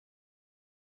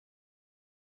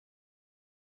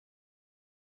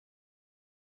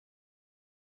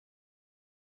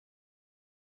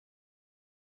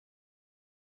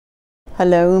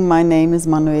Hello, my name is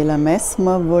Manuela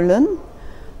Messmer.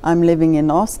 I'm living in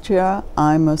Austria.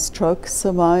 I'm a stroke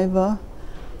survivor,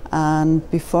 and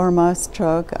before my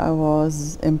stroke I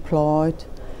was employed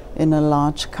in a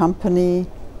large company,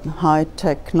 high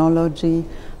technology,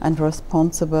 and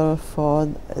responsible for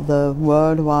the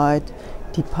worldwide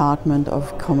Department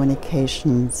of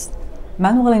Communications.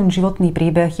 Manuelin životný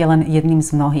príbeh je len jedným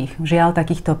z mnohých. Žiaľ,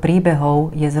 takýchto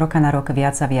príbehov je z roka na rok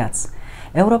viac a viac.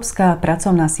 Európska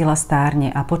pracovná sila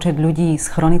stárne a počet ľudí s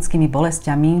chronickými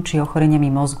bolestiami či ochoreniami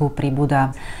mozgu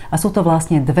pribúda. A sú to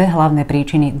vlastne dve hlavné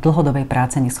príčiny dlhodobej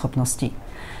práce neschopnosti.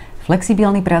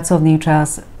 Flexibilný pracovný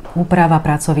čas, úprava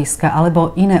pracoviska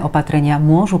alebo iné opatrenia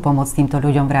môžu pomôcť týmto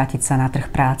ľuďom vrátiť sa na trh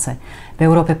práce. V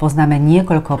Európe poznáme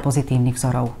niekoľko pozitívnych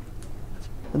vzorov.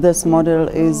 This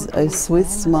model is a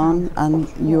Swiss one,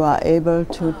 and you are able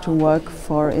to work,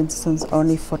 for instance,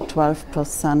 only for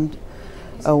 12%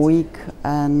 a week,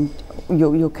 and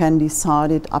you can decide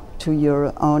it up to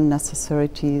your own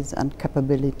necessities and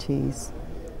capabilities.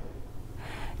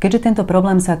 Keďže tento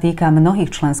problém sa týka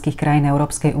mnohých členských krajín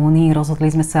Európskej únie, rozhodli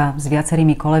sme sa s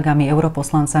viacerými kolegami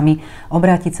europoslancami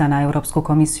obrátiť sa na Európsku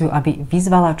komisiu, aby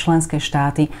vyzvala členské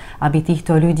štáty, aby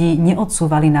týchto ľudí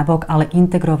neodsúvali nabok, ale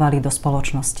integrovali do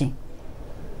spoločnosti.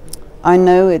 I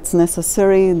know it's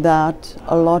necessary that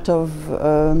a lot of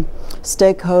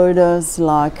stakeholders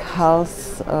like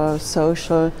health,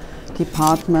 social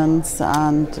departments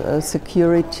and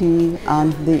security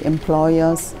and the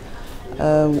employers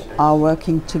are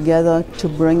working together to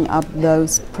bring up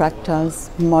those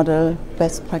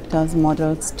best practice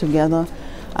models together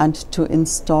and to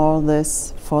install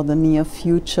this for the near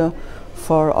future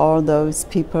for all those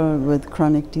people with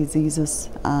chronic diseases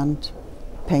and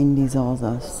pain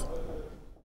disorders.